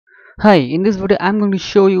Hi, in this video I'm going to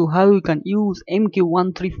show you how you can use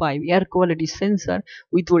MQ-135 air quality sensor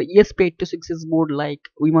with your ESP8266 board like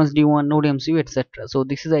Wemos D1, Node MCU, etc. So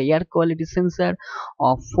this is a air quality sensor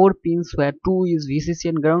of 4 pins where 2 is VCC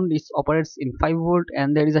and ground. It operates in 5 volt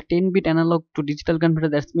and there is a 10-bit analog to digital converter.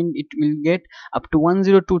 That means it will get up to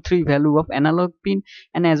 1023 value of analog pin,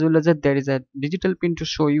 and as well as that there is a digital pin to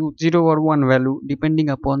show you 0 or 1 value depending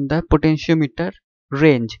upon the potentiometer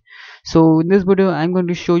range. So in this video I'm going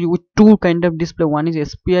to show you two kind of display. One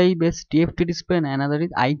is SPI based TFT display and another is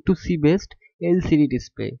I2C based LCD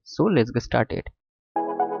display. So let's get started.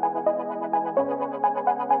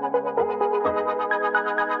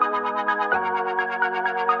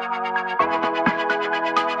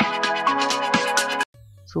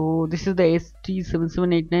 So this is the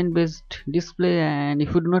ST7789 based display, and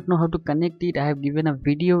if you do not know how to connect it, I have given a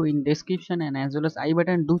video in description and as well as I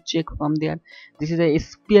button. Do check from there. This is a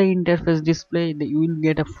SPI interface display. That you will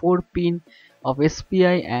get a 4 pin of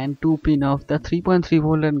SPI and 2 pin of the 3.3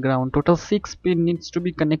 volt and ground. Total 6 pin needs to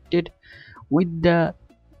be connected with the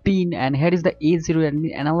pin, and here is the A0 and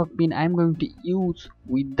the analog pin I am going to use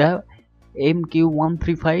with the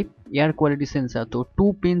MQ-135 air quality sensor. So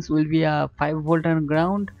 2 pins will be a 5 volt and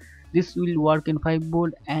ground. This will work in 5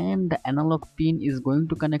 volt, and the analog pin is going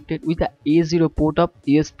to connect it with the A0 port of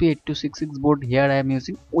ESP8266 board. Here I am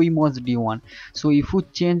using Wemos D1. So if you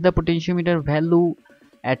change the potentiometer value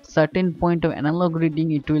at certain point of analog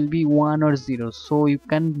reading, it will be 1 or 0, so you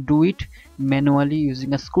can do it manually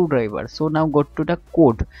using a screwdriver. So now go to the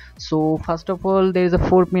code. So first of all, there is a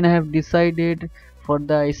 4 pin I have decided for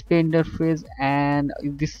the SPI interface, and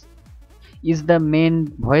this is the main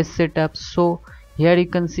voice setup. So here you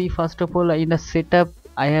can see, first of all, in the setup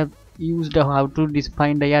I have used how to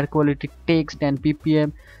define the air quality text and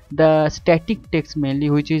ppm, the static text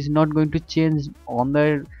mainly, which is not going to change on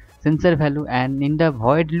the sensor value, and in the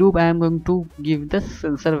void loop I am going to give the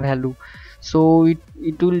sensor value. So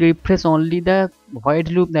it will refresh only the void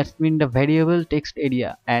loop, that's mean the variable text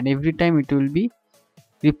area, and every time it will be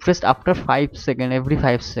refreshed after 5 seconds, every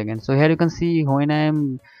 5 seconds. So here you can see when I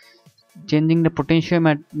am changing the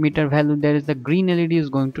potentiometer value, there is the green LED is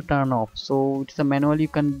going to turn off. So it's a manual, you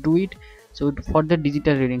can do it. So for the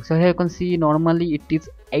digital reading, so here you can see normally it is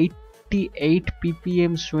 88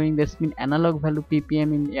 ppm showing, that's mean analog value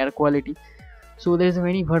ppm in air quality. So there is a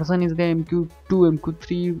many version is the MQ2,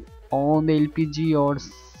 MQ3 on the LPG or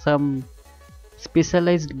some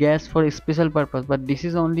specialized gas for a special purpose, but this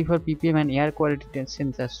is only for ppm and air quality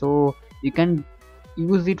sensor. So you can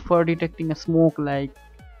use it for detecting a smoke, like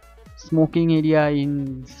smoking area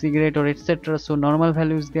in cigarette or etc. So normal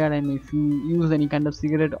value is there, and if you use any kind of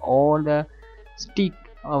cigarette or the stick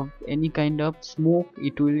of any kind of smoke,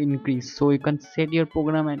 it will increase. So you can set your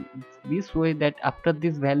program and this way that after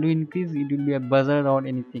this value increase, it will be a buzzer or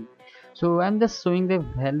anything. So I'm just showing the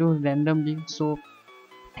values randomly. So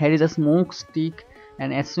here is a smoke stick,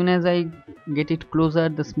 and as soon as I get it closer,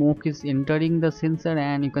 the smoke is entering the sensor,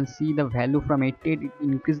 and you can see the value from 88 it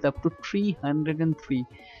increased up to 303.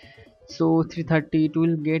 So 330 it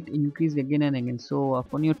will get increased again and again. So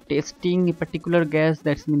upon your testing a particular gas,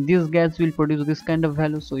 that's mean this gas will produce this kind of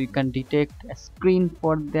value, so you can detect a screen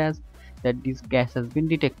for that this gas has been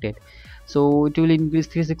detected. So it will increase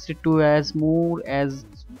 362 as more as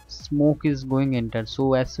smoke is going enter.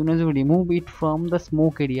 So as soon as you remove it from the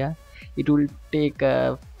smoke area, it will take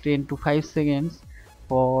 10 to 5 seconds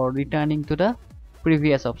for returning to the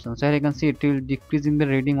previous option. So here you can see it will decrease in the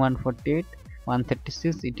reading 148,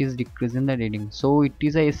 136, it is decreasing the reading. So it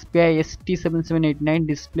is a SPI ST7789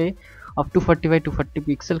 display of 245 to 40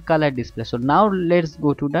 pixel color display. So now let's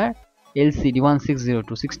go to the LCD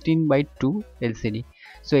 1602 16:2 LCD.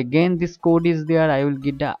 So again this code is there. I will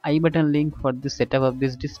get the I button link for the setup of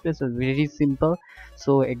this display. So very simple.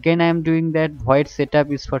 So again I am doing that void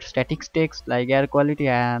setup is for static text like air quality,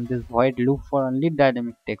 and this void loop for only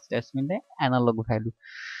dynamic text, that's mean the analog value.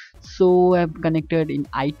 So I've connected in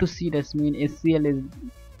I2C, that's mean SCL is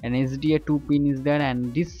an SDA 2 pin is there,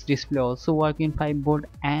 and this display also work in 5 volt,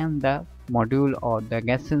 and the module or the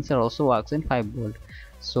gas sensor also works in 5 volt.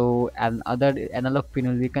 So another analog pin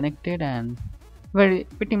will be connected, and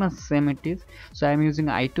pretty much same it is. So I'm using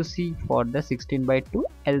I2C for the 16:2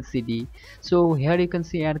 LCD. So here you can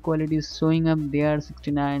see air quality is showing up there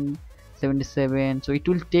 6977. So it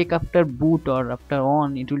will take after boot or after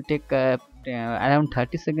on, it will take around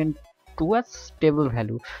 30 seconds to a stable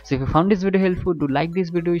value. So if you found this video helpful, do like this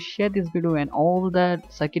video, share this video, and all the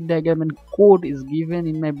circuit diagram and code is given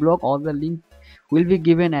in my blog. All the link will be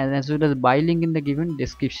given, as well as buy link in the given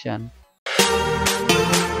description.